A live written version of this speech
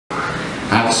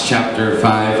Acts chapter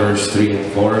 5, verse 3 and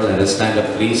 4. Let us stand up,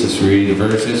 please, as we read the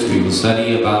verses. We will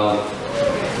study about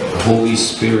the Holy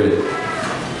Spirit.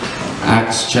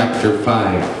 Acts chapter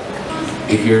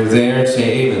 5. If you're there,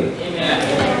 say amen.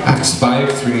 Amen. Acts 5,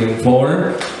 3 and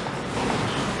 4.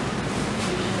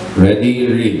 Ready,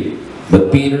 read.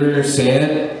 But Peter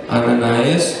said,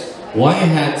 Ananias, why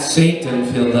hath Satan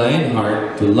filled thine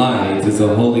heart to lie to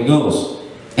the Holy Ghost,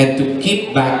 and to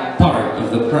keep back part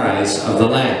of the price of the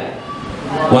land?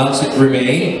 Whilst it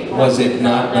remained, was it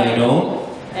not thine own?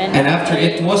 And after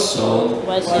it was sold,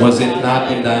 was it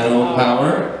not in thine own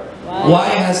power?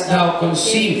 Why hast thou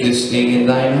conceived this thing in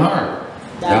thine heart?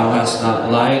 Thou hast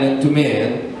not lied unto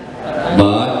men,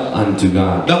 but unto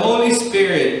God. The Holy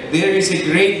Spirit, there is a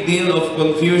great deal of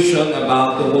confusion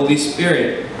about the Holy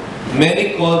Spirit.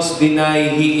 Many cults deny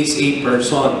He is a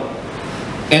person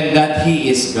and that He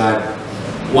is God.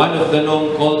 One of the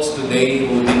known cults today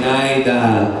who deny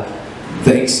the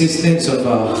existence of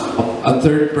a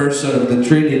third person of the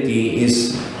Trinity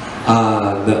is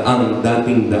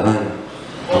dating daan.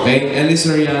 Okay? Ellis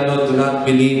Ariano do not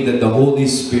believe that the Holy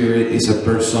Spirit is a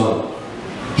person.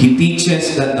 He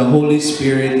teaches that the Holy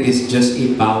Spirit is just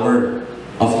a power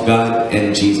of God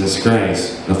and Jesus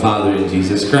Christ, the Father and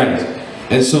Jesus Christ.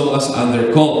 And so as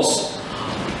other cults.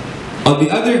 On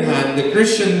the other hand, the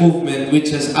Christian movement,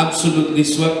 which has absolutely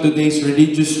swept today's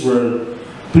religious world,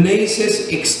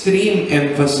 places extreme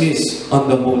emphasis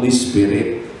on the Holy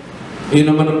Spirit.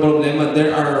 Yun naman ang problema.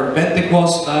 There are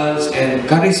Pentecostals and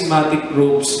charismatic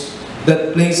groups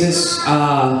that places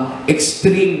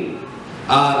extreme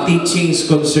teachings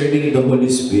concerning the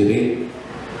Holy Spirit.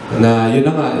 Na yun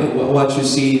na nga, what you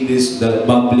see the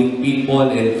bubbling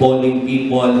people and falling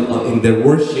people in their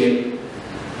worship,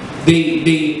 they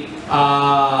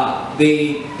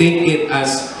take it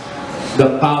as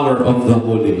the power of the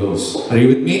Holy Ghost. Are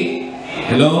you with me?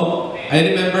 Hello? I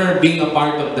remember being a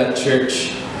part of that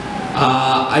church.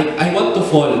 I want to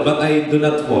fall, but I do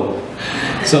not fall.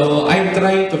 So, I'm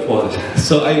trying to fall.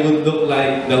 So, I would look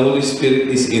like the Holy Spirit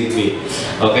is in me.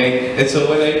 Okay? And so,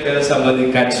 when I fell,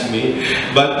 somebody catch me.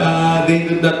 But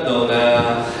they do not know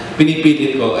na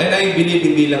pinipilit ko. And I believe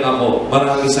hindi lang ako.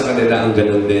 Marami sa kanila ang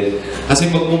ganun din.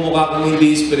 Kasi magmumukha kang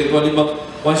hindi spiritual.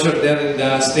 Once you're there in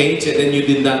the stage and then you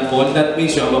did not fall, that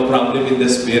means you have a problem in the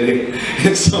spirit.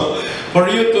 And so, for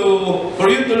you to look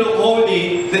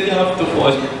holy, then you have to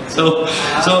fall. So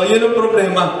yun ang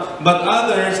problema. But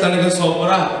others, talagang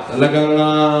sobra. Talagang,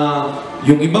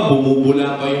 yung iba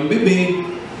bumubula pa yung bibig,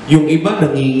 yung iba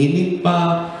nanginginig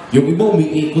pa, yung iba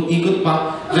umiikot-ikot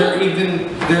pa. There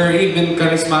are even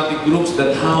charismatic groups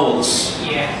that howls.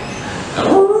 Yeah.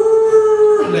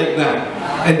 Like that.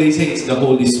 And they say it's the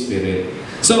Holy Spirit.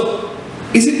 So,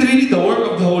 is it really the work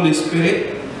of the Holy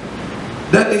Spirit?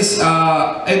 That is,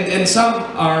 and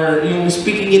some are yung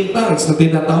speaking in tongues na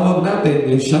tinatawag natin,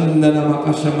 yung siyang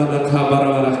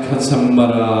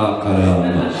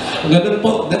nanamakasyamarakhasambarakaram. Ganun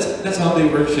po, that's how they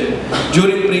worship.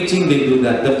 During preaching, they do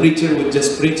that. The preacher would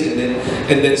just preach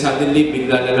and then suddenly,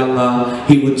 bigla na lang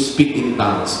he would speak in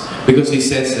tongues. Because he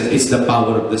says that it's the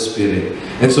power of the Spirit.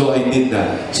 And so I did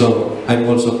that. So, I'm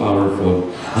also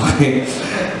powerful. Okay?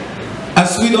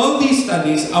 As with all these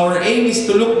studies, our aim is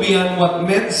to look beyond what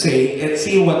men say and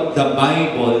see what the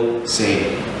Bible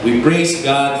says. We praise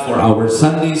God for our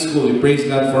Sunday school. We praise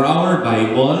God for our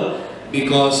Bible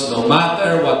because no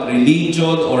matter what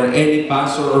religion or any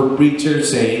pastor or preacher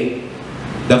say,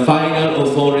 the final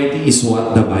authority is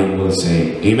what the Bible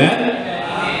says.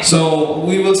 Amen? So,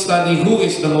 we will study who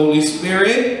is the Holy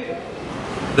Spirit.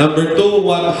 Number 2,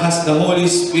 what has the Holy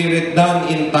Spirit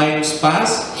done in times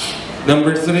past?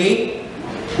 Number 3,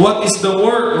 what is the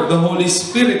work of the Holy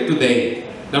Spirit today?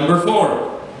 Number 4,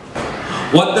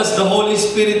 what does the Holy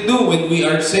Spirit do when we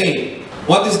are saved?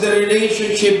 What is the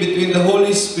relationship between the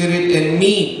Holy Spirit and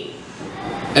me?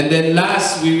 And then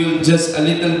last, we will just a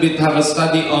little bit have a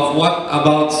study of what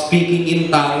about speaking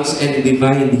in tongues and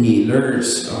divine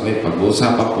healers. Okay,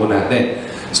 pag-uusapan po natin.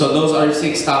 So those are 6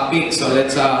 topics. So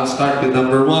let's start with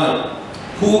number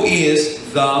 1. Who is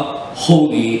the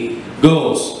Holy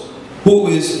Ghost?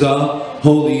 Who is the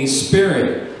Holy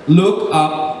Spirit? Look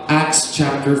up Acts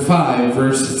chapter 5,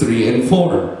 verse 3 and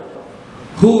 4.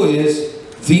 Who is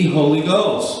the Holy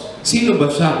Ghost? Sino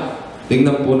ba siya?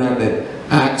 Tingnan po natin.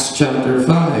 Acts chapter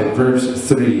 5, verse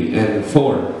 3 and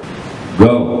 4.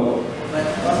 Go.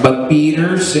 But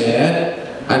Peter said,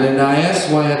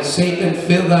 Ananias, why hath Satan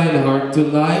filled thine heart to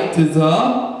lie to the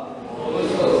Holy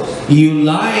Ghost? You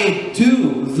lied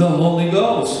to the Holy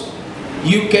Ghost.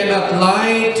 You cannot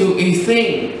lie to a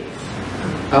thing.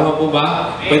 Tama po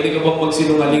ba? Pwede ka bang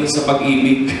magsinungaling sa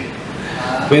pag-ibig?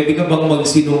 Pwede ka bang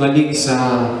magsinungaling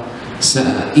sa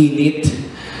sa init?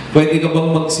 Pwede ka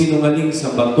bang magsinungaling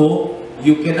sa bato?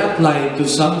 You cannot lie to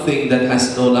something that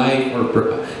has no life or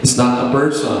is not a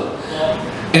person.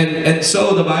 And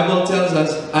so the Bible tells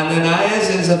us, Ananias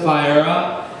and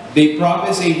Sapphira, they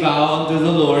promised a vow unto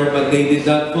the Lord, but they did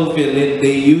not fulfill it.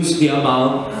 They used the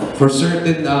amount for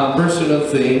certain personal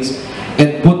things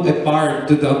and put a part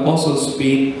to the apostles'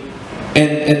 feet.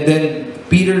 And then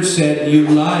Peter said, you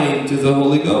lied to the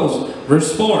Holy Ghost.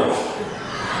 Verse 4.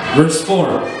 Verse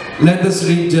 4. Let us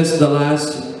read just the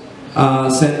last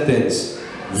sentence.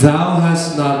 Thou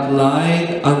hast not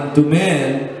lied unto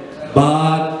men,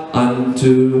 but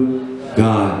unto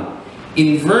God.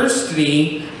 In verse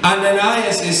 3,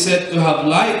 Ananias is said to have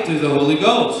lied to the Holy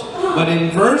Ghost. But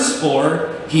in verse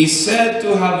 4, he's said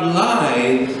to have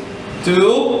lied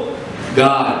to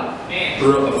God.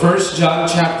 1 John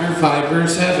chapter 5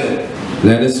 verse 7.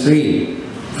 Let us read.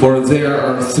 For there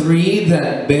are three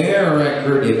that bear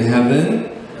record in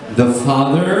heaven, the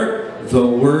Father, the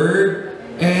Word,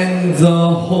 and the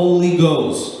Holy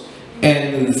Ghost.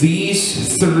 And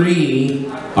these three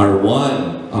are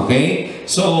one. Okay?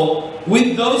 So,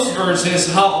 with those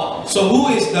verses, so who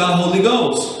is the Holy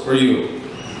Ghost for you?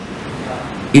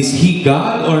 Is He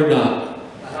God or not?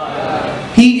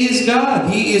 He is God.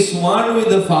 He is one with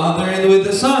the Father and with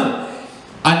the Son.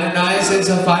 Ananias and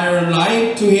Sapphira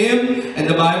lied to Him, and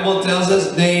the Bible tells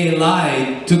us they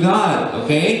lied to God.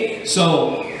 Okay?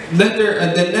 So,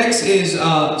 the next is,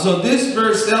 so this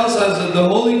verse tells us that the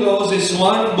Holy Ghost is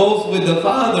one both with the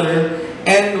Father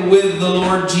and with the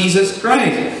Lord Jesus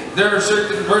Christ. There are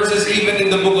certain verses even in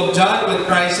the book of John when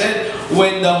Christ said,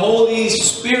 when the Holy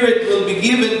Spirit will be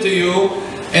given to you,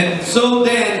 and so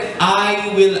then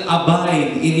I will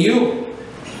abide in you.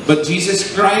 But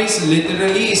Jesus Christ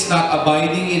literally is not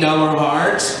abiding in our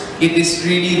hearts. It is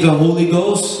really the Holy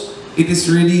Ghost. It is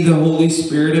really the Holy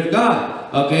Spirit of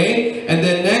God. Okay? And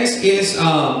then next is,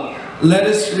 let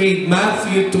us read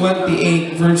Matthew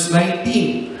 28 verse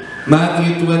 19.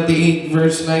 Matthew 28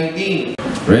 verse 19.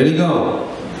 Ready, go.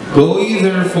 Go ye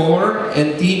therefore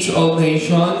and teach all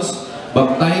nations,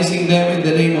 baptizing them in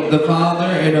the name of the Father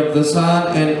and of the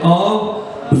Son and of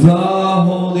the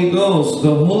Holy Ghost.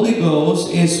 The Holy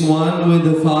Ghost is one with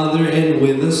the Father and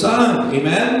with the Son.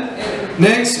 Amen?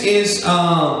 Next is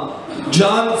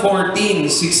John 14,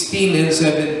 16 and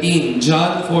 17.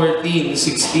 John 14,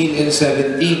 16 and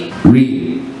 17.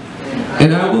 Read.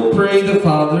 And I will pray the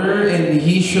Father, and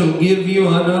He shall give you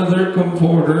another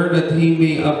Comforter, that He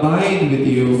may abide with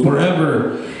you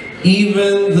forever,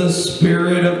 even the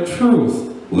Spirit of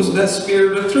truth. Who's that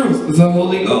Spirit of truth? The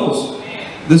Holy Ghost.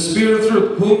 The Spirit of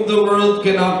truth, whom the world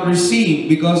cannot receive,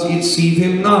 because it seeth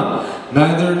Him not,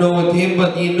 neither knoweth Him,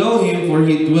 but ye know Him, for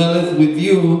He dwelleth with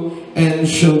you, and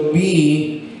shall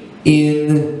be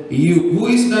in you. Who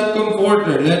is that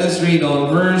Comforter? Let us read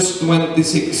on verse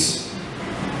 26.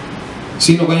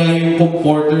 Sino kaya yung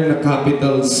Comforter na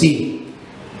capital C?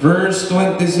 Verse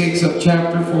 26 of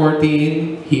chapter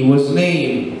 14, He was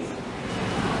named.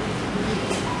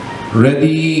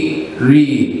 Ready,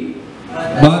 read.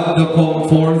 But the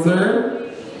Comforter,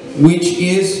 which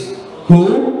is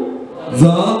who?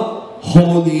 The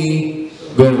Holy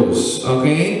Ghost.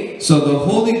 Okay? So the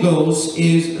Holy Ghost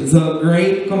is the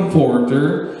great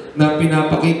Comforter na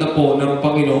pinapakita po ng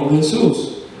Panginoong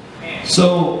Jesus.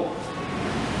 So,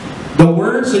 the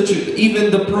words that even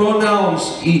the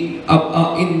pronouns in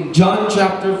John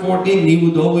chapter 14, He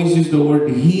would always use the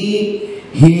word He,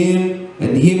 Him,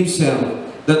 and Himself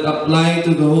that apply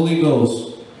to the Holy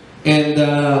Ghost. And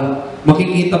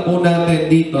makikita po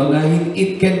natin dito na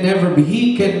He can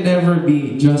never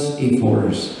be just a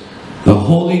force. The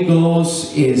Holy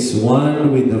Ghost is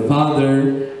one with the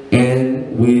Father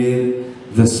and with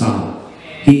the Son.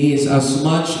 He is as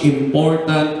much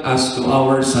important as to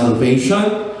our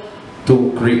salvation, to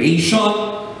creation,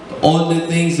 to all the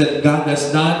things that God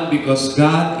has done, because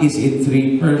God is in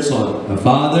three persons. The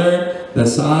Father, the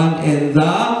Son, and the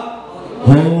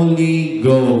Holy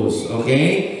Ghost.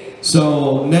 Okay?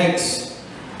 So, next,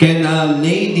 can a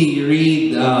lady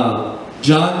read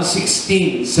John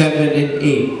 16, 7 and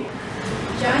 8?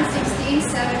 John 16,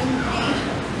 7 and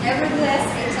 8. Nevertheless,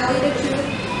 I tell you the truth,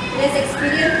 it is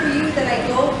expedient for you that I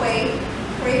go away,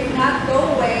 for if not go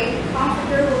away, the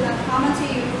Comforter will not come unto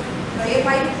you, but if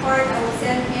I depart, I will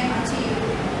send Him unto you.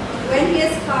 And when He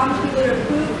is come, He will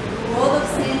reprove the world of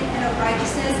sin and of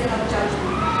righteousness and of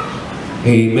judgment.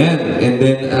 Amen. And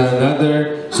then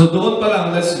another, so doon pa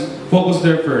lang, let's focus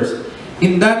there first.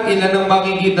 In that, ilan ang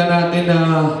makikita natin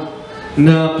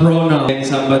na pronoun? Can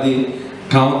somebody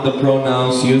count the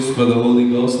pronouns used for the Holy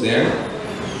Ghost there?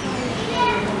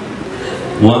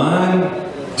 1,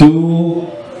 2,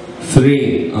 3,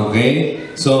 3. Okay?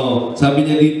 So, sabi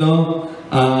niya dito,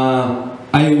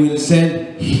 I will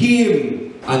send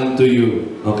Him unto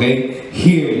you. Okay?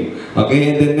 Him. Okay?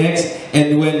 And the next,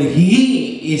 and when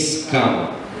He is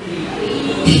come,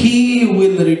 He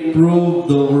will reprove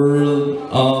the world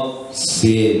of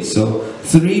sin. So,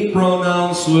 3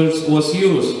 pronouns was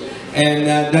used. And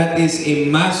that is a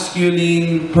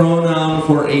masculine pronoun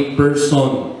for a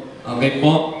person. Okay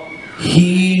po?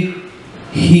 He,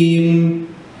 him,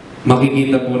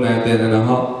 makikita po natin, ano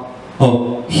ho?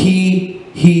 Oh, he,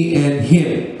 and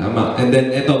him. Tama. And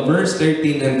then, ito, verse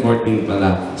 13 and 14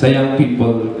 pala. Sa young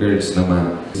people, girls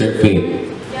naman. Their faith.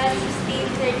 John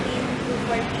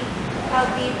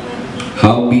 16:13-14.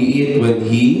 Howbeit when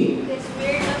he, the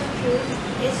Spirit of truth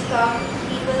is come,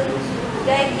 He will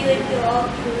guide you into all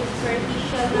truth, for He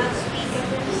shall not speak of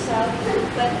Himself,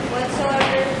 but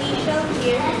whatsoever He shall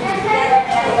hear, that shall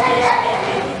He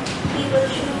speak, He will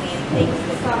show you things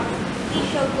to come. He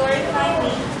shall glorify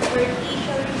me, for He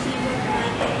shall receive of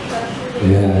mine, and shall show you.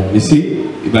 yeah, you see?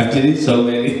 Imagine it, so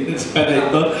many. That's why I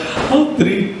thought, oh,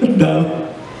 3. Ang dami.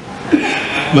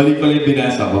 Mali pala yung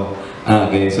binasa ko.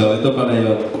 Okay, so ito pala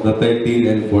yung the 13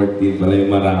 and 14 pala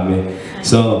yung marami.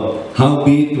 So,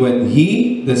 howbeit when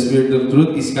He, the Spirit of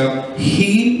truth, is come,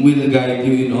 He will guide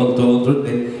you in all to all truth,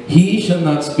 and He shall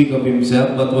not speak of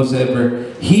Himself, but whatsoever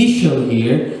He shall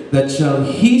hear, that shall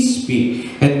He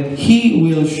speak, and He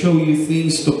will show you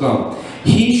things to come.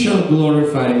 He shall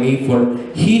glorify me, for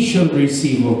He shall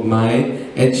receive of mine,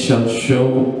 and shall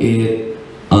show it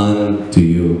unto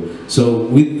you. So,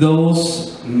 with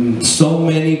those so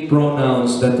many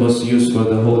pronouns that was used for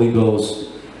the Holy Ghost,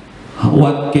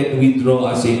 what can we draw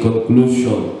as a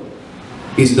conclusion?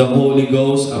 Is the Holy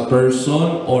Ghost a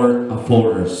person or a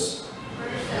force?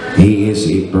 He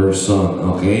is a person,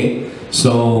 okay?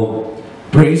 So,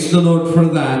 praise the Lord for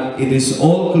that. It is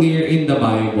all clear in the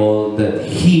Bible that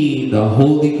He, the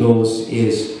Holy Ghost,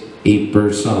 is a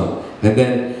person. And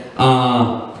then,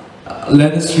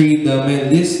 let us read them.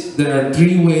 And there are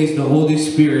 3 ways the Holy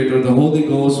Spirit or the Holy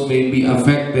Ghost may be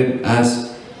affected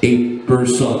as a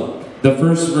person. The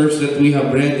first verse that we have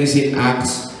read is in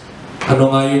Acts. Ano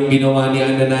nga yung ginawa ni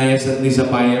Ananias at ni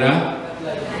Sapphira?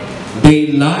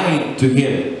 They lied to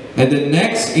him. And the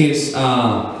next is,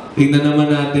 tingnan naman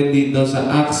natin dito sa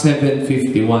Acts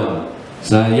 7:51.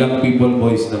 Sa young people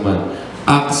boys naman.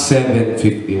 Acts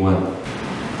 7:51.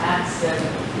 Acts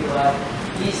 7:51.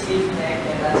 Ye stiff-necked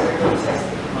and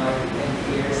uncircumcised in heart and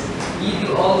ears, ye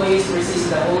do always resist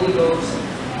the Holy Ghost,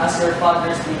 as your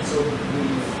fathers did so do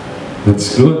you.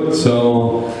 That's good.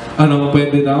 So, ano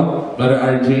pwede daw?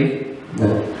 Para RJ?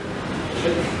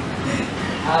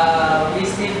 Ye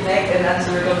stiff-necked and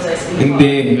uncircumcised in heart.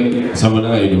 Hindi. Sama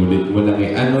na kayo, ulit mo lang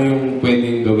eh. Ano yung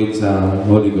pwedeng gawin sa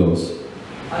Holy Ghost?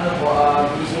 Ano po,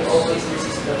 ye do always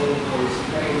resist the Holy Ghost.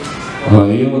 Oh,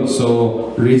 yun. So,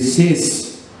 resist.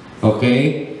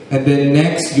 Okay? And then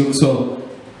next, so,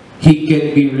 He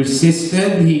can be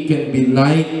resisted, He can be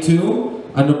lied to.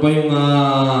 Ano pa yung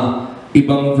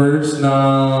ibang verse na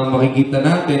makikita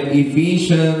natin?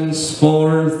 Ephesians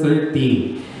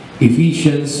 4:30.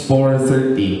 Ephesians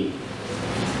 4:30.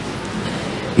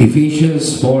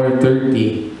 Ephesians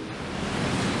 4:30.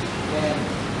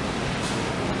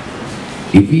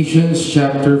 Ephesians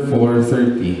chapter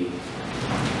 4:30.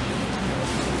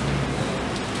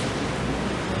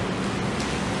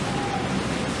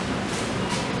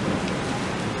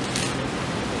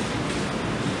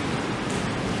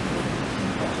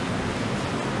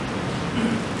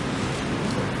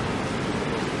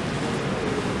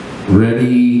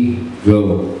 Ready,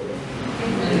 go.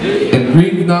 And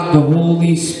grieve not the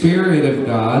Holy Spirit of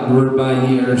God,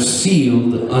 whereby ye are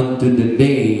sealed unto the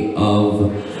day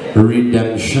of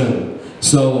redemption.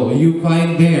 So you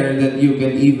find there that you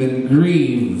can even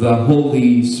grieve the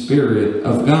Holy Spirit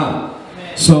of God.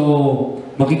 So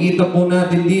makikita po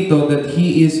natin dito that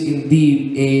He is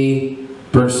indeed a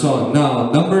person. Now,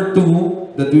 number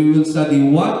 2, that we will study,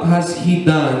 what has He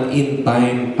done in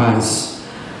time past?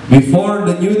 Before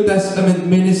the New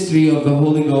Testament ministry of the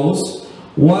Holy Ghost,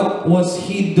 what was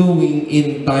He doing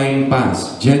in time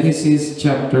past? Genesis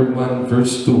chapter 1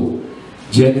 verse 2.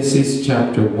 Genesis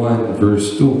chapter 1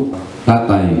 verse 2.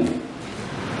 Tatay.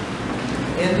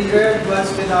 And the earth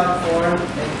was without form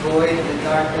and void, and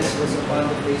darkness was upon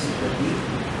the face of the deep,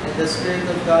 and the Spirit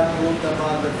of God moved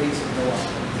upon the face of the water.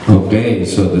 Okay,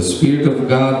 so the Spirit of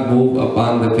God moved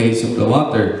upon the face of the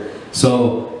water.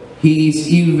 So, He is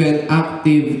even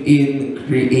active in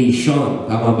creation.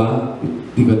 Tama ba?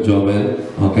 Di ba, Joel?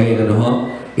 Okay, ano ho?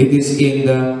 It is in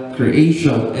the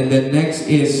creation. And then next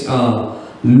is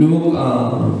Luke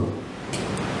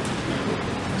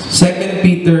 2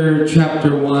 Peter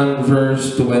chapter 1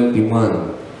 verse 21.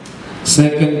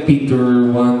 2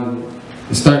 Peter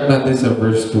 1, start natin sa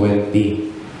verse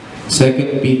 20.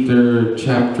 2 Peter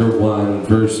chapter 1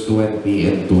 verse 20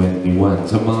 and 21.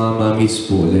 Sa mga mamis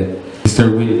po ulit.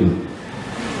 Mr. William.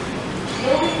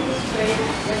 Knowing this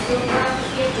strength, that will not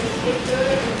keep the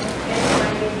scripture and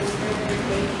edify in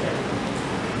interpretation.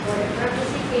 For the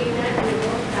prophecy came not in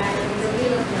old time in the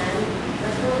will of man,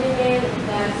 but holy men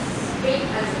that spake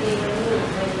as they were moved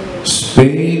by the Lord.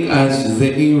 Spake as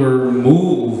they were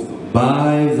moved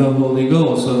by the Holy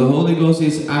Ghost. So the Holy Ghost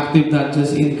is active not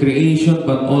just in creation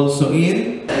but also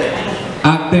in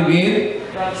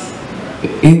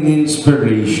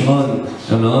inspiration.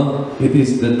 It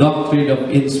is the doctrine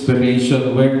of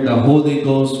inspiration where the Holy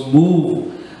Ghost move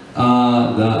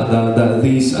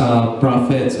these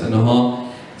prophets.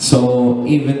 So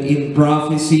even in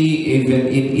prophecy,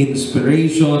 even in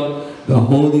inspiration, the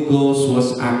Holy Ghost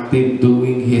was active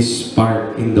doing His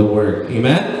part in the work.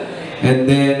 Amen? And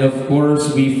then, of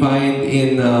course, we find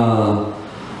in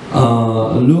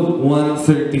Luke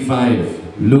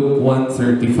 1:35. Luke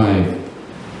 1:35.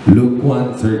 Luke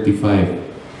 1:35.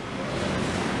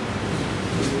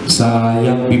 Sa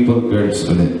young people girls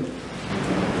ulit.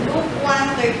 Luke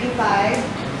 1:35.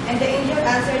 And the angel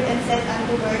answered and said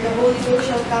unto her, The Holy Ghost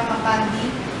shall come upon thee,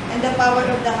 and the power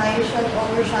of the highest shall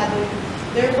overshadow thee.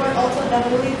 Therefore also the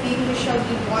holy thing which shall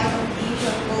be born of thee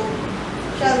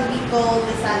shall be called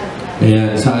the Son of God.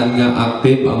 Ayan. Saan nga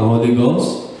active ang Holy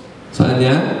Ghost? Saan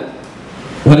yan?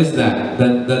 What is that?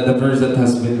 The verse that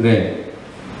has been read.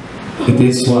 It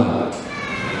is what?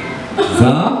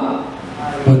 The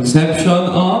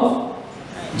conception of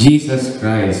Jesus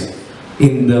Christ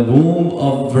in the womb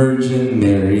of Virgin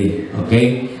Mary.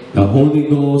 Okay? The Holy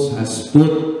Ghost has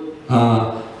put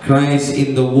Christ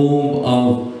in the womb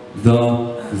of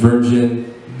the Virgin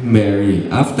Mary.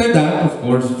 After that, of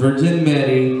course, Virgin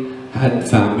Mary had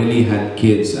family, had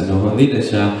kids. Hindi na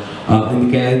siya,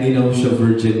 hindi na siya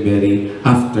Virgin Mary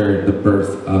after the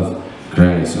birth of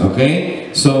Christ. Okay?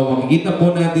 So, makikita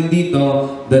po natin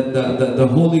dito that the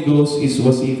Holy Ghost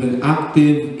was even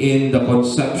active in the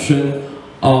conception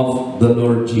of the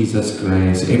Lord Jesus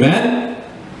Christ. Amen?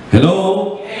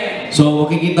 Hello? So,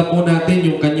 makikita po natin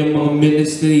yung kanyang mga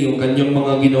ministry, yung kanyang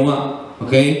mga ginawa.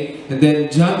 Okay? And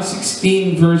then John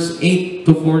 16 verse 8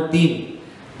 to 14.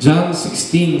 John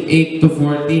 16, 8 to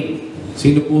 14.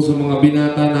 Sino po sa mga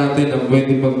binata natin ang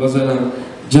pwede magbasa ng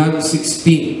John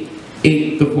 16,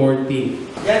 8 to 14?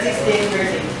 John 16,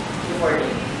 verse 8 to 14.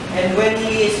 And when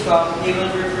He is come, He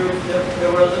will reprove the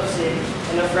world of sin,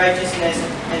 and of righteousness,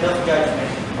 and of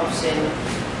judgment, of sin,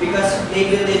 because they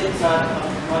believe not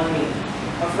on me.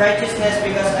 Of righteousness,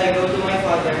 because I go to my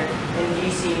Father, and ye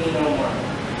see me no more.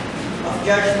 Of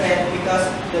judgment, because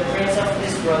the prince of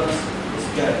this world is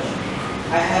judged.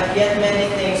 I have yet many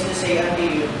things to say unto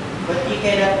you, but ye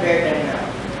cannot bear them now.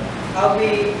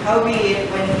 Howbeit,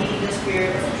 when He, the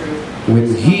Spirit of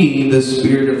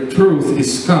truth,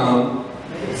 is come,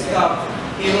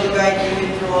 He will guide you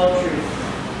into all truth.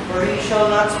 For He shall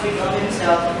not speak of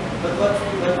Himself, but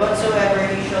whatsoever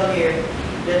He shall hear,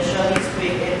 that shall He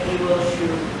speak, and He will shew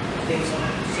things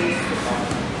to come.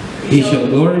 He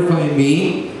shall glorify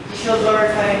me. He shall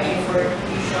glorify me, for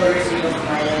He shall receive of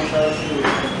mine and shall shew it.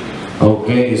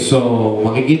 Okay, so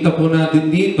makikita po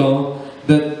natin dito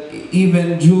that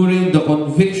even during the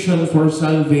conviction for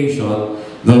salvation,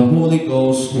 the Holy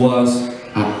Ghost was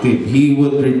active. He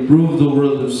would reprove the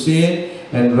world of sin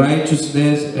and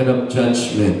righteousness and of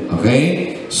judgment.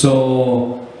 Okay?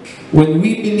 So, when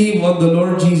we believe on the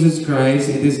Lord Jesus Christ,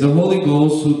 it is the Holy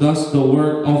Ghost who does the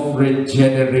work of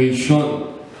regeneration.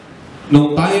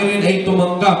 Nung tayo rin ay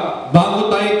tumanggap,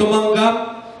 bago tayo tumanggap,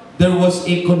 there was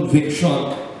a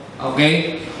conviction.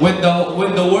 Okay? When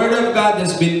the Word of God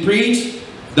has been preached,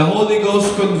 the Holy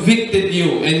Ghost convicted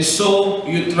you, and so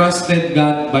you trusted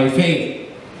God by faith.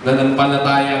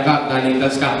 Nanampalataya ka,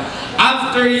 naligtas ka.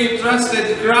 After you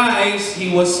trusted Christ,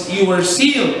 you were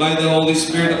sealed by the Holy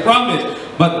Spirit of promise.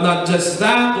 But not just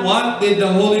that, what did the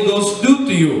Holy Ghost do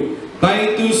to you?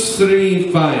 Titus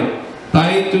 3:5.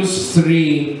 Titus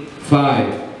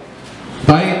 3:5.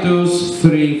 Titus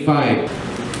 3:5.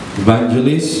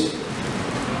 Evangelist.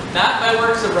 Not by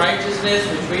works of righteousness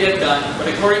which we have done, but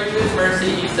according to His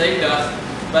mercy He saved us,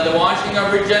 by the washing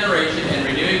of regeneration and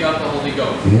renewing of the Holy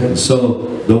Ghost. Yeah, so,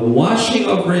 the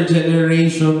washing of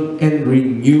regeneration and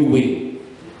renewing,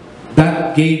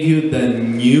 that gave you the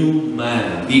new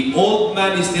man. The old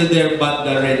man is still there, but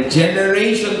the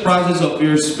regeneration process of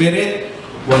your spirit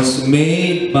was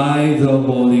made by the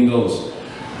Holy Ghost.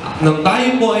 Nang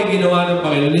tayo po ay ginawa ng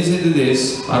Panginoon, listen to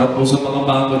this, para po sa mga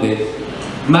bago din,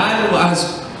 man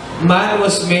was man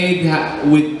was made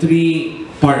with three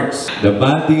parts. The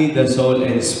body, the soul,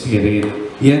 and spirit.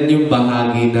 Yan yung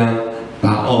bahagi ng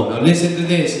tao. Now listen to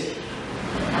this.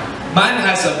 Man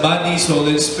has a body, soul,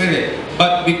 and spirit.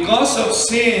 But because of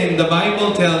sin, the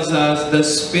Bible tells us the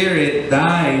spirit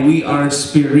died. We are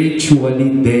spiritually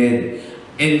dead.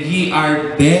 And ye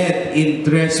are dead in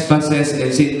trespasses and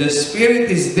sin. The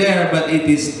spirit is there, but it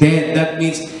is dead. That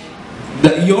means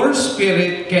that your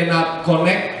spirit cannot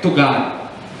connect to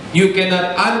God. You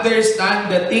cannot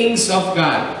understand the things of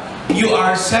God. You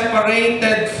are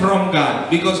separated from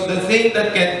God. Because the thing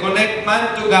that can connect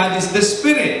man to God is the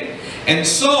spirit. And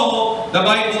so, the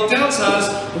Bible tells us,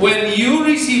 when you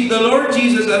receive the Lord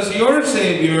Jesus as your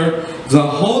Savior, the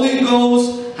Holy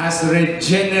Ghost has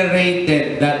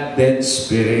regenerated that dead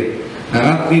spirit.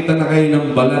 Nakakita na kayo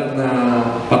ng balat na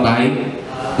patay?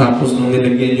 Tapos nung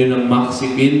nilagyan nyo ng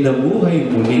maxipil na buhay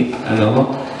muli,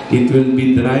 it will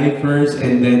be dry first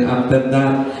and then after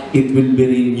that, it will be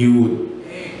renewed.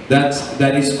 That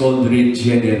is called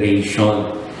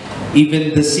regeneration.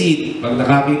 Even the seed, pag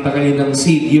nakakita kayo ng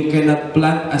seed, you cannot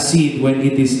plant a seed when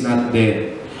it is not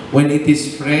dead. When it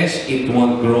is fresh, it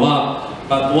won't grow up.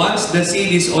 But once the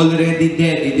seed is already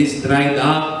dead, it is dried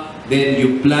up, then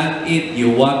you plant it,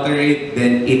 you water it,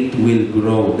 then it will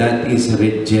grow. That is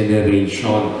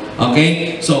regeneration.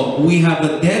 Okay? So, we have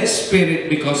a dead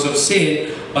spirit because of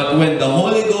sin, but when the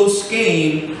Holy Ghost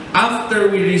came,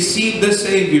 after we received the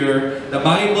Savior, the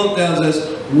Bible tells us,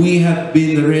 we have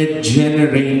been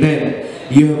regenerated.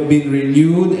 You have been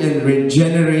renewed and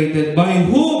regenerated by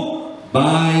whom?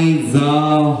 By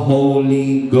the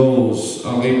Holy Ghost.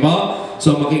 Okay po?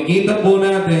 So makikita po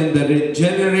natin the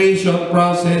regeneration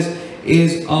process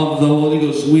is of the Holy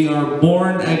Ghost. We are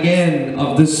born again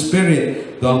of the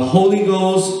Spirit. The Holy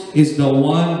Ghost is the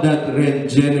one that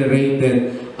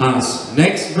regenerated us.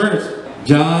 Next verse,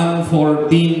 John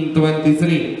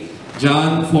 14:23.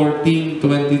 John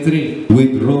 14:23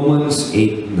 with Romans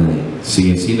 8:9.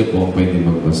 Sige, sino po ang pwede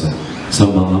magbasa? Sa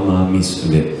mga mamis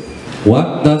ulit.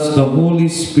 What does the Holy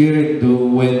Spirit do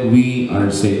when we are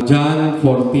saved? John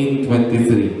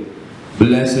 14:23.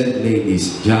 Blessed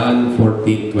ladies, John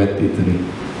 14:23.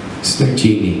 Sister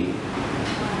Chini.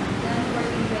 John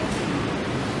 14:20.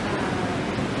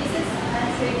 Jesus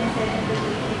answered and said unto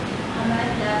him, a man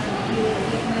loves me, he will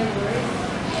keep my words,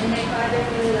 and my Father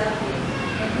will love him,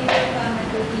 and he will come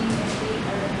unto him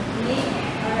and make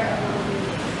our abode.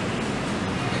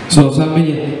 So sabi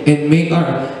niya, and make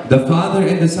the Father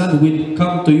and the Son will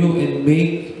come to you and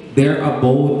make their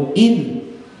abode in.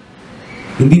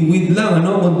 Hindi with lang,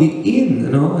 kundi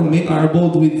in, and make our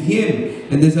abode with Him.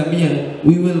 And then sabi niya,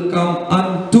 we will come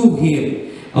unto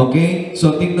Him. Okay?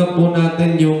 So tingnan po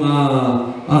natin yung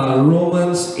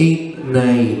Romans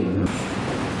 8:9.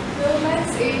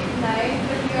 Romans 8:9,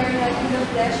 but you are not in the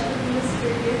flesh but in the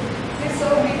Spirit, if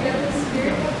so make that the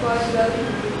Spirit of God dwell in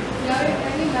you. Now if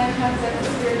any man has not the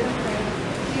Spirit of Christ,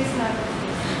 he is not of him.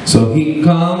 So He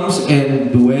comes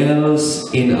and dwells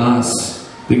in us.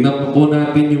 Tingnan po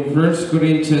natin yung 1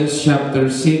 Corinthians chapter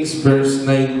 6 verse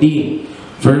 19.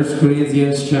 1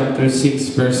 Corinthians chapter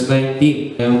 6 verse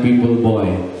 19. Young people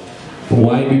boy.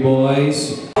 Why be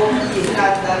boys? Is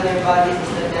not that your body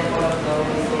is the temple of the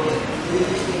Holy Ghost,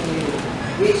 which is in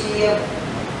you,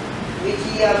 which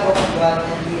ye have of God,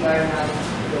 and ye are not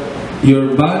your own. Your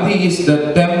body is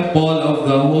the temple of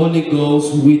the Holy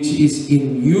Ghost which is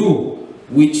in you,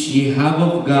 which ye have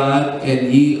of God, and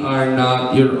ye are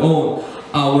not your own.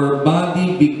 Our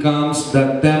body becomes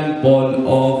the temple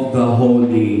of the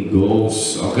Holy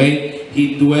Ghost. Okay?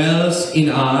 He dwells in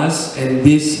us, and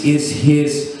this is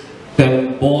His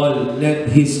temple.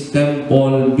 Let His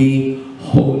temple be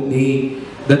holy.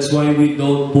 That's why we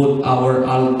don't put our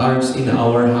altars in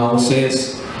our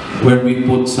houses, where we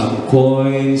put some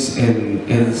coins and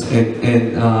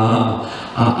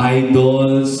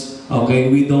idols. Okay,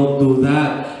 we don't do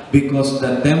that because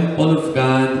the temple of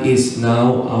God is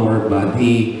now our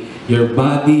body. Your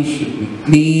body should be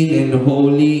clean and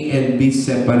holy and be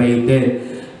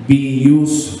separated, be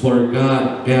used for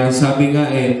God. Kaya sabi nga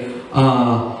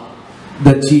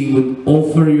that you would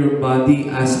offer your body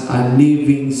as a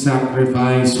living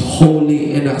sacrifice,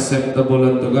 holy and acceptable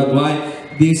unto God. Why?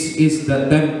 This is the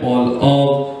temple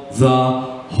of the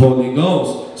Holy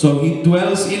Ghost. So He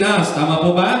dwells in us. Tama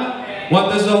po ba? What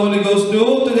does the Holy Ghost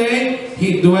do today?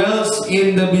 He dwells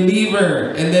in the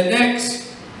believer. And the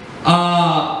next,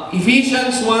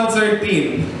 Ephesians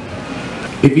 1:13.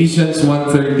 Ephesians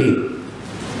 1:13.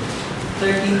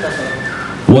 13 pa po.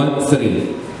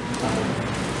 1:3.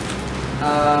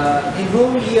 In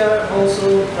whom ye are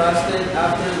also trusted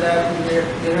after that ye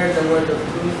heard the word of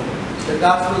truth, the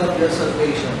gospel of your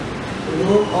salvation,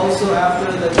 whom also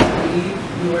after that you believe,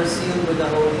 you were sealed with the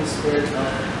Holy Spirit of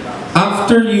promise.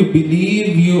 After you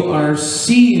believe, you are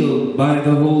sealed by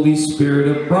the Holy Spirit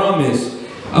of promise.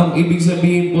 Ang ibig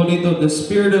sabihin po nito, the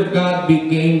Spirit of God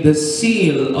became the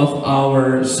seal of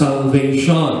our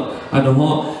salvation. Ano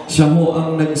ho? Siya ho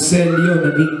ang nagselyo,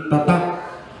 naging tatak.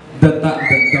 The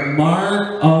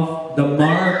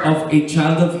mark of a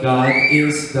child of God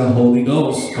is the Holy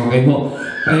Ghost. Okay ho?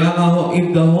 Kaya nga ho,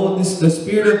 if the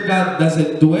Spirit of God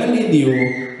doesn't dwell in you,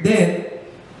 then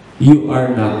you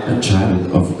are not a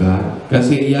child of God.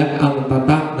 Kasi yan ang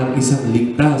tatak ng isang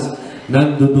ligtas.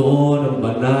 Nandoon ang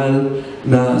banal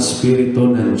na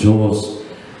Espiritu ng Diyos.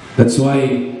 That's why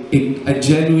a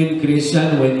genuine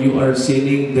Christian, when you are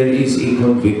sinning, there is a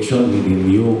conviction within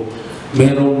you.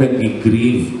 Merong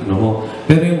nag-grieve. Ano?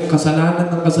 Pero yung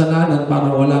kasalanan ng kasalanan,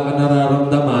 parang wala ka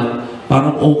nararamdaman,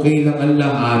 parang okay lang ang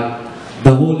lahat,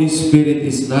 the Holy Spirit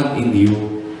is not in you.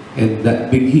 And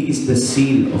that He is the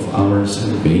seal of our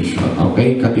salvation.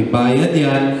 Okay? Katibayan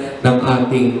yan ng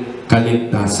ating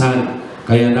kaligtasan.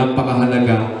 Kaya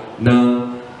napakahalaga ng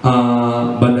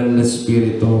banal na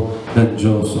Espiritu ng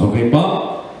Diyos. Okay po?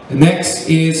 Next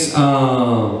is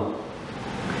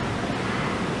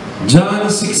John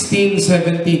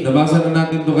 16:17. Nabasa na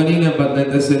natin ito kanina, but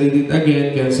let us read it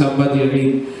again. Can somebody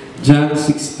read John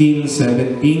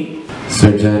 16:17?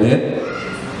 Sir Janet?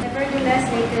 Nevertheless,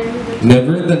 I tell you the truth.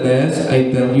 Nevertheless,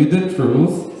 I tell you the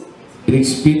truth. It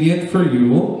is expedient for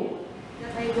you.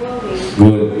 That I go away.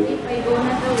 Good. If I go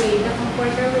not away, the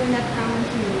Comforter will not come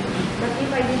unto you. But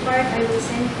if I depart, I will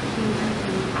send him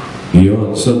unto you.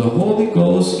 Yun. So the Holy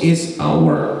Ghost is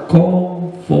our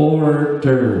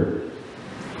comforter.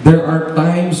 There are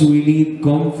times we need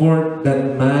comfort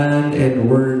that man and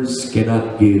words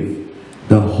cannot give.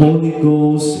 The Holy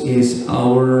Ghost is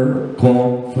our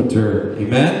comforter.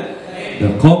 Amen?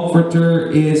 The comforter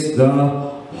is the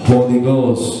Holy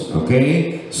Ghost.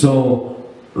 Okay? So,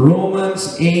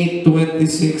 Romans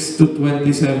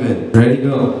 8:26-27. Ready,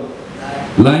 go.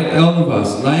 Like all of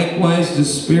us, likewise the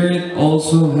Spirit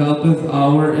also helpeth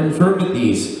our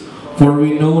infirmities. For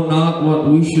we know not what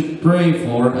we should pray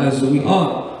for as we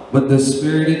ought. But the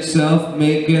Spirit itself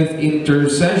maketh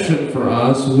intercession for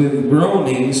us with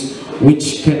groanings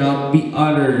which cannot be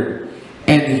uttered.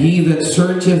 And he that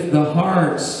searcheth the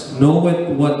hearts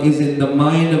knoweth what is in the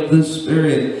mind of the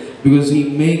Spirit, because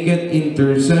he maketh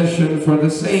intercession for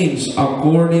the saints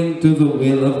according to the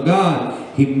will of God.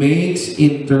 He makes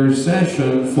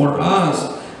intercession for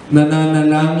us.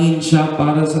 Nananalangin siya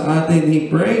para sa atin. He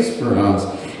prays for us.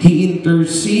 He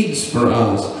intercedes for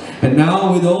us. And now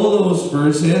with all those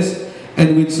verses,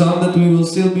 and with some that we will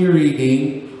still be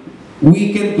reading,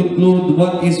 we can conclude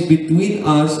what is between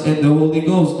us and the Holy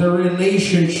Ghost, the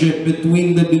relationship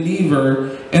between the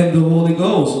believer and the Holy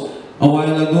Ghost. A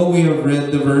while ago, we have read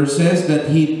the verses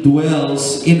that He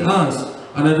dwells in us.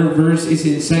 Another verse is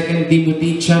in 2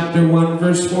 Timothy chapter 1,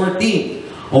 verse 14.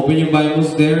 Open your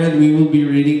Bibles there and we will be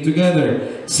reading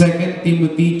together. 2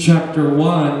 Timothy chapter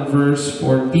 1, verse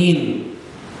 14.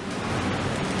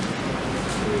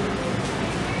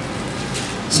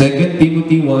 2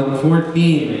 Timothy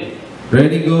 1:14.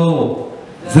 Ready, go.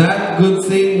 That good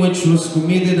thing which was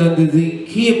committed unto thee,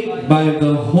 keep by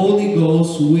the Holy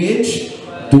Ghost which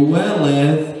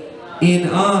dwelleth in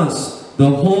us.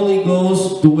 The Holy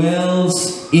Ghost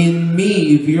dwells in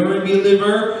me. If you're a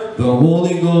believer, the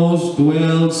Holy Ghost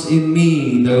dwells in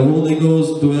me. The Holy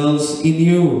Ghost dwells in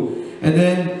you. And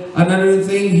then another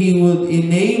thing, He would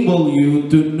enable you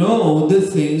to know the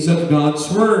things of God's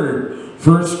Word.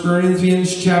 1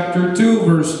 Corinthians chapter 2,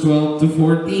 verse 12 to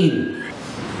 14.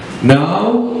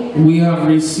 Now we have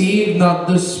received not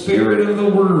the spirit of the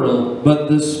world, but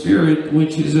the Spirit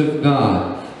which is of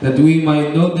God, that we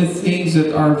might know the things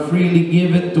that are freely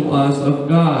given to us of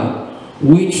God,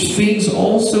 which things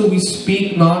also we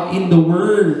speak not in the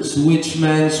words which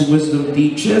man's wisdom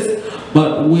teacheth,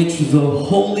 but which the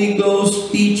Holy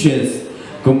Ghost teacheth,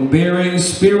 comparing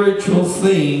spiritual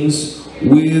things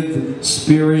with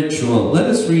spiritual. Let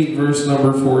us read verse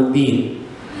number 14.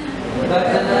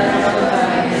 But the man of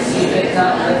man receiveth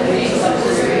not the things of the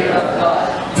Spirit of God.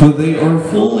 For they are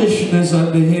foolishness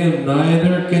unto him,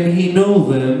 neither can he know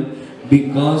them,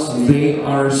 because they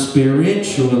are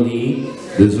spiritually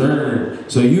discerned.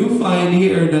 So you find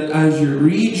here that as you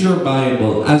read your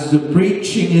Bible, as the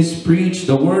preaching is preached,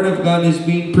 the Word of God is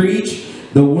being preached,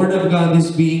 the Word of God is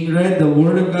being read, the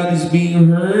Word of God is being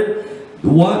heard, the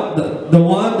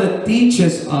one that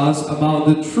teaches us about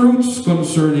the truths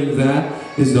concerning that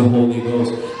is the Holy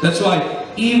Ghost. That's why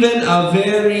even a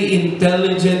very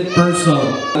intelligent person,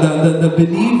 the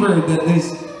believer that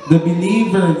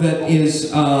is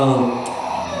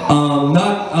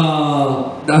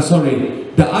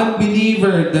the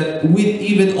unbeliever that with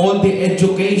even all the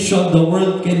education the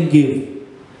world can give,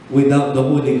 without the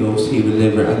Holy Ghost, he will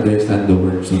never understand the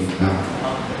words of God.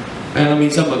 Kaya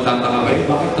minsan magtataka kayo,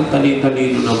 bakit ang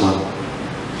talino naman?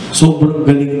 Sobrang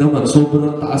galing naman,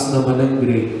 sobrang taas naman ang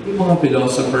grade. Yung mga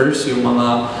philosophers, yung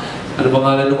mga, ano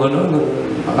pangalan nung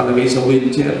nakalagay sa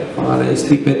wheelchair, pangalan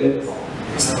Stephen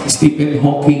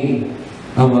Hawking.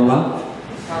 Tama ba?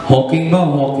 Hawking ba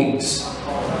o Hawkings?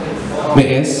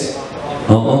 May S?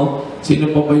 Oo.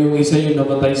 Sino pa ba yung isa yung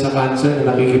namatay sa cancer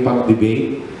na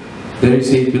nakikipag-debate? There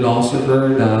is a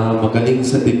philosopher na magaling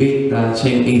sa debate na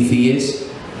siya yung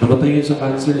atheist. Namatay yun sa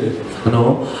cancer.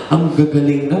 Ang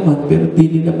gagaling naman pero di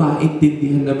nila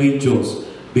maintindihan na may Diyos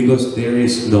because there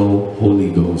is no Holy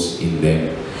Ghost in them.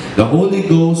 The Holy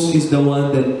Ghost is the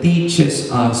one that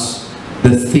teaches us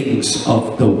the things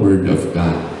of the Word of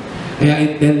God. Kaya I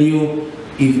tell you,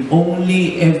 if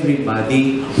only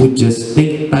everybody would just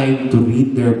take time to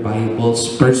read their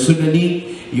Bibles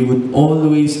personally, you would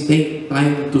always take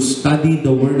time to study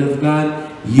the Word of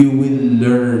God, you will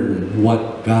learn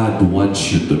what God wants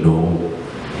you to know.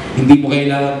 Hindi mo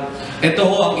kailangan, ito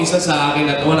ho ang isa sa akin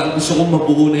at gusto kong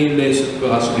mabuo na yung lesson ko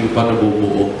kasi hindi pa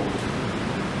nabubuo.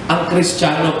 Ang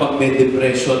Kristiyano pag may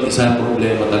depression, isa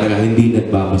problema talaga, hindi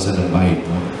nagbabasa ng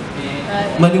Bible.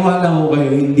 Maniwala ho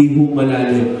kayo, hindi ho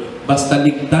malalim. Basta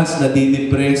ligtas na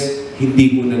di-depress,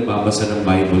 hindi mo nagbabasa ng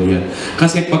Bible yan.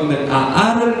 Kasi pag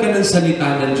nag-aaral ka ng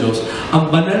salita ng Diyos, ang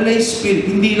banal na Spirit,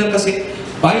 hindi lang kasi,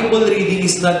 Bible reading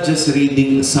is not just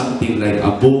reading something like a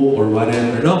book or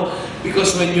whatever, no?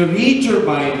 Because when you read your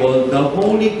Bible, the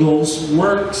Holy Ghost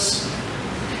works.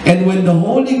 And when the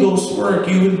Holy Ghost works,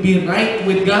 you will be right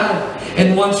with God.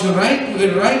 And once you're right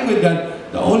with God,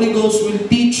 the Holy Ghost will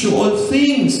teach you all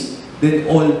things. Then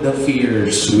all the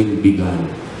fears will be gone.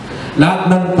 Lahat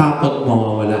ng takot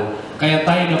mawawala. Kaya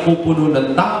tayo napupuno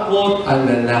ng takot,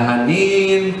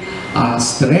 alalahanin,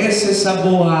 stresses sa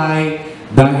buhay,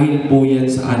 dahil po yan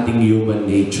sa ating human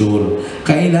nature.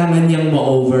 Kailangan niyang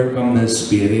ma-overcome ng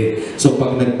spirit. So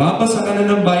pag nagbabasa ka na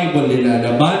ng Bible,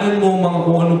 nilalabanan mo mga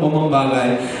kung ano pa mang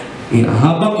bagay,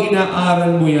 habang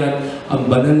inaaral mo yan, ang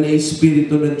banal na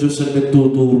Espiritu ng Diyos na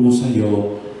nagtuturo sa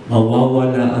iyo,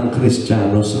 mawawala ang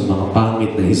Kristiyano sa mga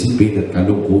pangit na isipin at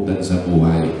kalungkutan sa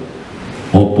buhay.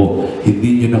 Opo,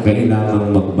 hindi nyo na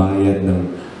kailangang magbayad ng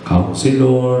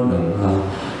counselor,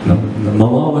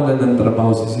 mawawala ng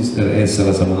trabaho si Sister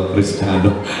Ezra sa mga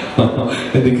Kristiyano.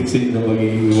 Hindi kasi na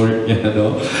magiging work niya,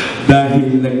 no?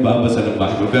 Dahil nagbabasa ng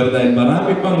Bible. Pero dahil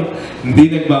marami pang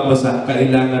hindi nagbabasa,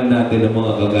 kailangan natin ng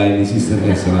mga kagaya ni Sister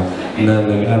Ezra na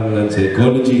nag-aaral ng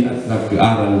psychology at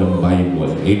nag-aaral ng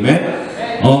Bible. Amen?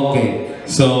 Okay.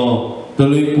 So,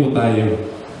 tuloy po tayo.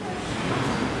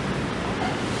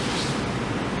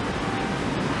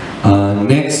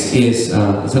 Next is,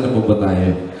 saan na po ba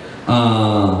tayo?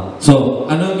 So,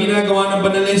 ano ang ginagawa ng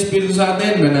banal na Espiritu sa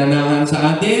atin? Nananahan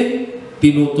sa atin,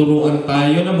 tinuturuan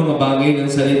tayo ng mga bagay ng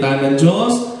salita ng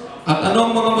Diyos, at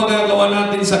ano ang mga magagawa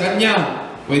natin sa Kanya?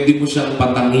 Pwede mo siyang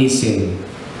patangisin.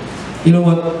 You know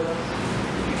what?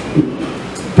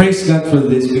 Praise God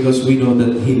for this because we know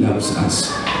that He loves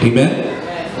us. Amen?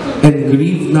 And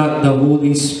grieve not the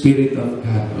Holy Spirit of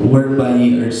God, whereby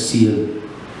ye are sealed.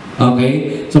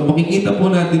 Okay? So makikita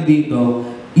po natin dito,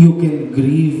 you can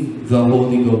grieve the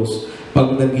Holy Ghost.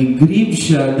 Pag nag-grieve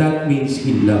siya, that means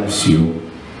He loves you.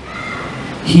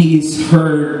 He is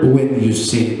hurt when you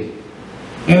sin.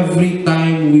 Every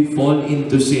time we fall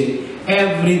into sin,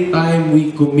 every time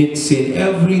we commit sin,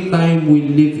 every time we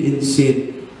live in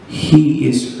sin, He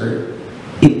is hurt.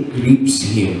 It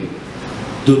grieves Him.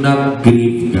 Do not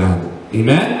grieve God.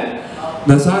 Amen?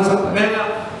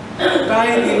 Nasasaktan.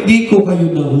 Kahit hindi ko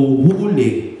kayo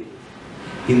nahuhuli,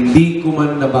 hindi ko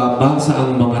man nababasa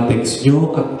ang mga text nyo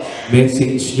at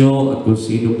message nyo at kung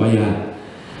sino pa yan.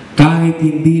 Kahit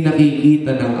hindi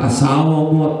nakikita ng asawa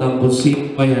mo at ng kung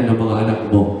sino pa yan ng mga anak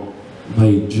mo,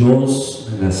 may Diyos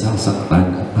na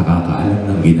nasasaktan at nakakaalam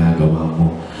ng ginagawa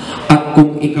mo. At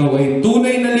kung ikaw ay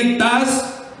tunay na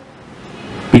ligtas,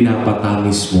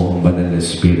 pinapatamis mo ang banal na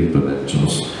Espiritu ng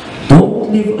Diyos.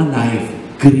 Don't live a life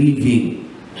grieving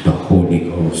the Holy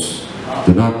Ghost.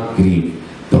 Do not grieve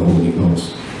the Holy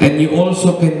Ghost. And you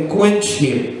also can quench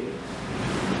Him.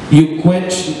 You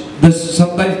quench,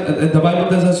 sometimes the Bible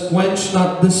says, quench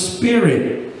not the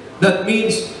Spirit. That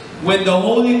means, when the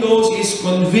Holy Ghost is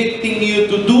convicting you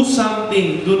to do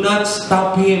something, do not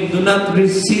stop Him. Do not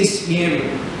resist Him.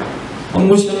 Huwag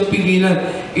mo siyang pigilan.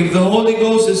 If the Holy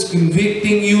Ghost is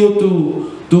convicting you to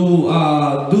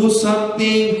do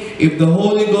something, if the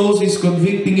Holy Ghost is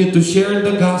convicting you to share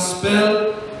the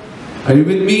gospel, Are you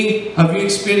with me? Have you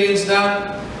experienced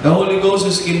that? The Holy Ghost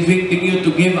is convicting you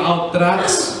to give out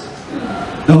tracts.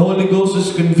 The Holy Ghost is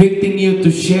convicting you to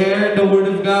share the Word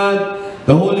of God.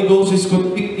 The Holy Ghost is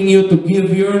convicting you to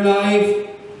give your life.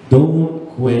 Don't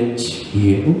quench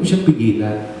Him. Huwag mo siyang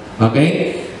pigilan.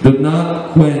 Okay? Do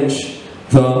not quench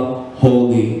the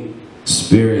Holy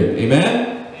Spirit.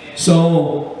 Amen?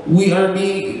 So, we are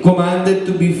being commanded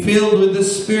to be filled with the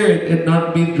Spirit and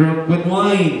not be drunk with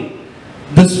wine.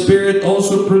 The Spirit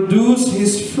also produces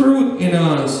His fruit in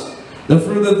us. The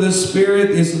fruit of the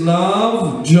Spirit is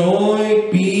love, joy,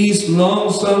 peace,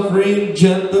 long-suffering,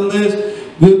 gentleness,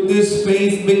 goodness,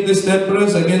 faith, meekness,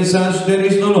 temperance. Against such there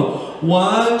is no law.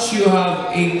 Once you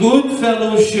have a good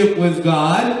fellowship with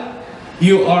God,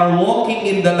 you are walking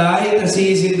in the light as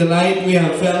He is in the light. We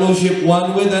have fellowship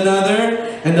one with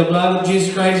another, and the blood of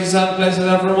Jesus Christ is uncleansed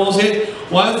from all sin.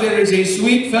 Once there is a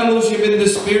sweet fellowship in the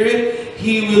Spirit,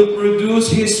 He will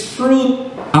produce His fruit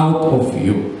out of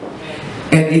you.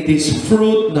 And it is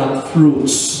fruit, not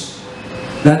fruits.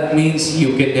 That means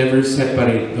you can never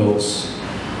separate those.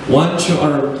 Once you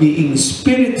are being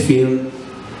Spirit-filled,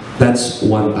 that's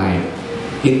one time.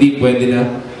 Hindi pwede na,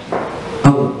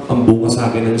 ang bunga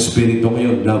sa akin ng Espiritu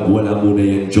ngayon, love, wala muna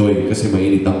yung joy kasi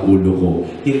mainit ang ulo ko.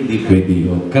 Hindi pwede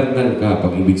yun. Karnal ka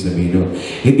pag ibig sabihin yun.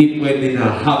 Hindi pwede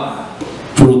na half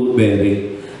fruit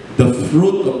bearing. The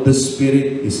fruit of the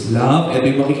Spirit is love. Ito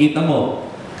yung makikita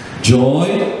mo.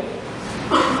 Joy,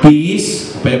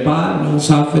 peace, pepa,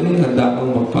 long-suffering, handa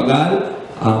kang magpagal,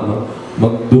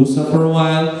 magdusa for a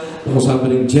while,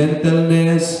 long-suffering,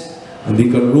 gentleness, hindi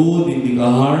ka rude, hindi ka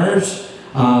harsh,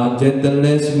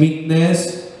 gentleness,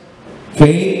 meekness,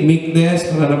 faith, meekness,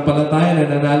 pananampalataya,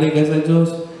 nananalig ka sa Diyos,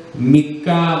 meek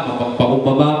ka,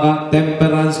 mapagpakumbaba ka,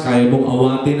 temperance, kaya mong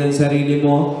awatin ang sarili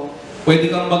mo.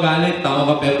 Pwede kang magalit, tao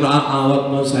ka, pero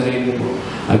naaawat mo ang sarili mo.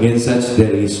 Against such,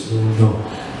 there is no.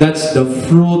 That's the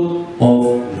fruit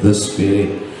of the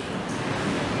Spirit.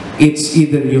 It's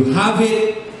either you have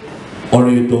it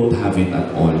or you don't have it at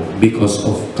all because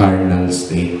of carnal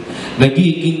state.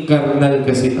 Nagiging carnal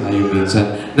kasi tayo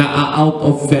minsan. Na-out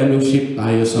of fellowship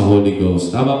tayo sa Holy Ghost.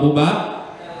 Tama po ba?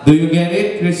 Do you get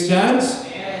it, Christians?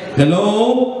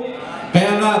 Hello?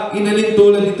 Kaya nga,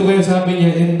 inalintulad ito kayo, sabi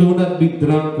niya, and do not be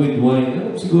drunk with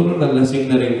wine. Siguro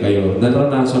nalasing na rin kayo.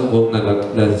 Naranasan ko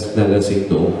nalasing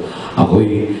doon.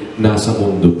 Ako'y nasa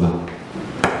mundo pa.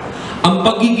 Ang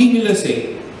pagiging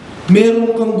lasing,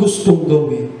 meron kang gustong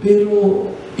gawin, pero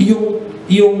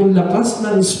yung lakas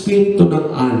ng espiritu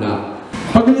ng alak,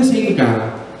 pag lasing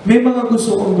ka, may mga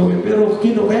gusto kang gawin, pero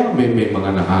kaya may mga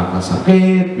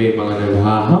nakakasakit, may mga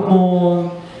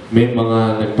naghahamon, may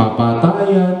mga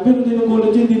nagpapatayan, pero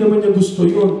dinugulat yun, hindi naman niya gusto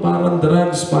yun. Parang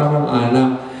drugs, parang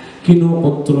alak.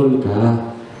 Kinokontrol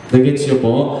ka. Nagets niyo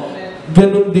po?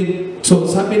 Ganon din. So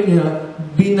sabi niya,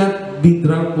 be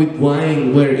drunk with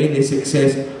wine wherein is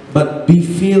excess, but be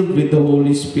filled with the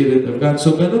Holy Spirit of God.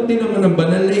 So ganon din naman ang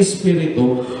banal na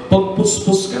Espiritu. Pag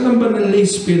puspos ka ng banal na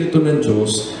Espiritu ng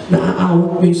Diyos,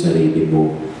 naaawat mo yung sarili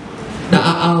mo.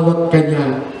 Naaawat ka niya.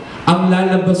 Ang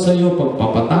lalabas sa iyo,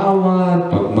 pagpapatawad,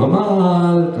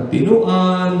 pagmamahal,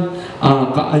 katinuan,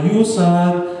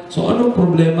 kaayusan. So, anong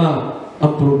problema?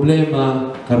 Ang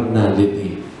problema,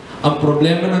 carnality. Ang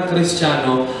problema ng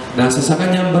Kristiyano, nasa sa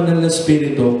kanyang banal na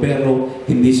Espiritu, pero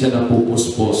hindi siya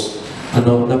napupuspos.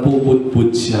 Napupudpud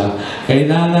siya.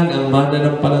 Kailangan ang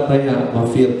mananampalataya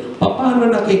ma-feel. Paano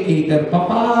nakikater?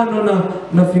 Paano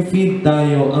na-feed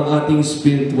tayo ang ating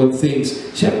spiritual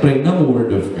things? Siyempre, ng Word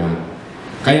of God.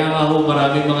 Kaya nga ho,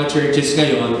 maraming mga churches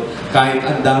ngayon, kahit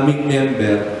ang daming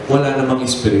member, wala namang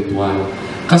spiritual.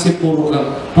 Kasi puro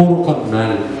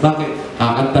karnal. Bakit?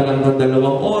 Kakanta lang ng 2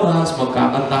 oras,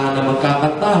 magkakantahan na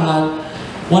magkakantahan.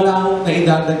 Wala akong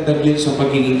naidadagdag yun sa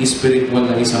pagiging spiritual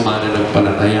ng isang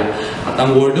mananampalataya. At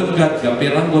ang Word of God,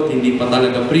 kapiranggot, hindi pa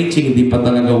talaga preaching, hindi pa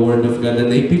talaga Word of God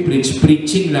na ipipreach.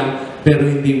 Preaching lang, pero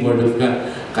hindi Word of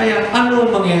God. Kaya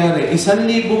ano mangyayari? 1,000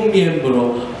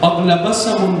 miyembro, paglabas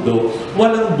sa mundo,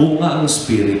 walang bunga ang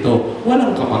Espiritu.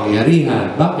 Walang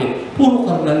kapangyarihan. Bakit? Puro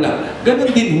karnal lang. Ganon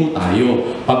din ho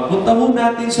tayo. Pagpunta ho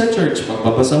natin sa church,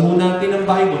 pagbabasa ho natin ng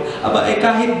Bible,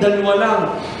 kahit 2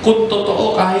 lang, kung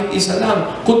totoo, kahit 1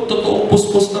 lang, kung totoo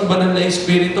puspos ng banal na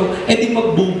Espiritu, di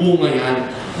magbubunga yan.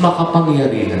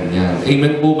 Makapangyarihan yan.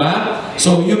 Amen po ba?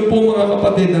 So, yun po mga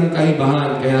kapatid ang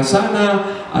kaibahan. Kaya sana,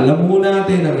 alam mo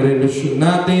natin ang relasyon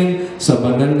natin sa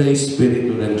banal na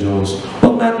Espiritu ng Diyos.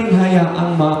 Huwag nating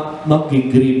hayaang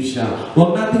mag-grieve siya.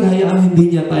 Huwag nating hayaang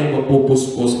hindi niya tayo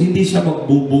mapupuspos. Hindi siya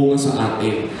magbubunga sa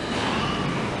atin.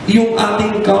 Yung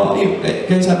ating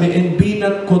kaya sabi, and be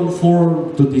not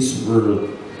conformed to this world.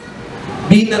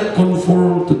 Be not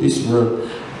conformed to this world.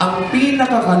 ang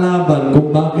pinakakalaban kung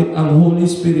bakit ang Holy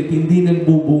Spirit hindi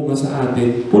nagbubunga sa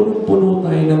atin, punong-puno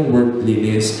tayo ng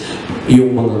worldliness.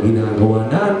 Yung mga ginagawa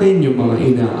natin, yung mga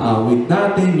inaawit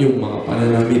natin, yung mga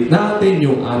pananamit natin,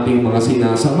 yung ating mga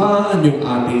sinasamahan, yung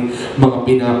ating mga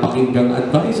pinapakinggang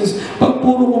advices. Pag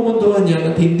puro kumunduhan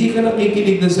yan at hindi ka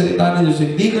nakikinig ng salita ng Diyos,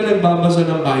 hindi ka nagbabasa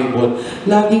ng Bible,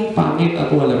 laging pangit at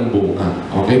walang bunga.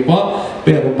 Okay po?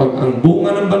 Pero pag ang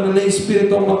bunga ng banal na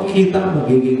Espiritu ang makikita,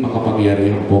 magiging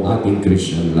makapangyarihan po ang ating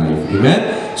Christian life.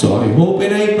 Amen? So I hope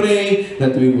and I pray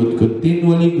that we would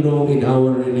continually grow in our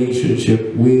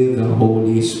relationship with the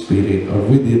Holy Spirit or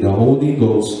with the Holy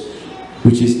Ghost,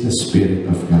 which is the Spirit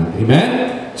of God. Amen?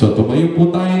 So tumayo po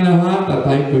tayo lahat at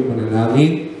tayo po'y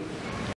manalangin.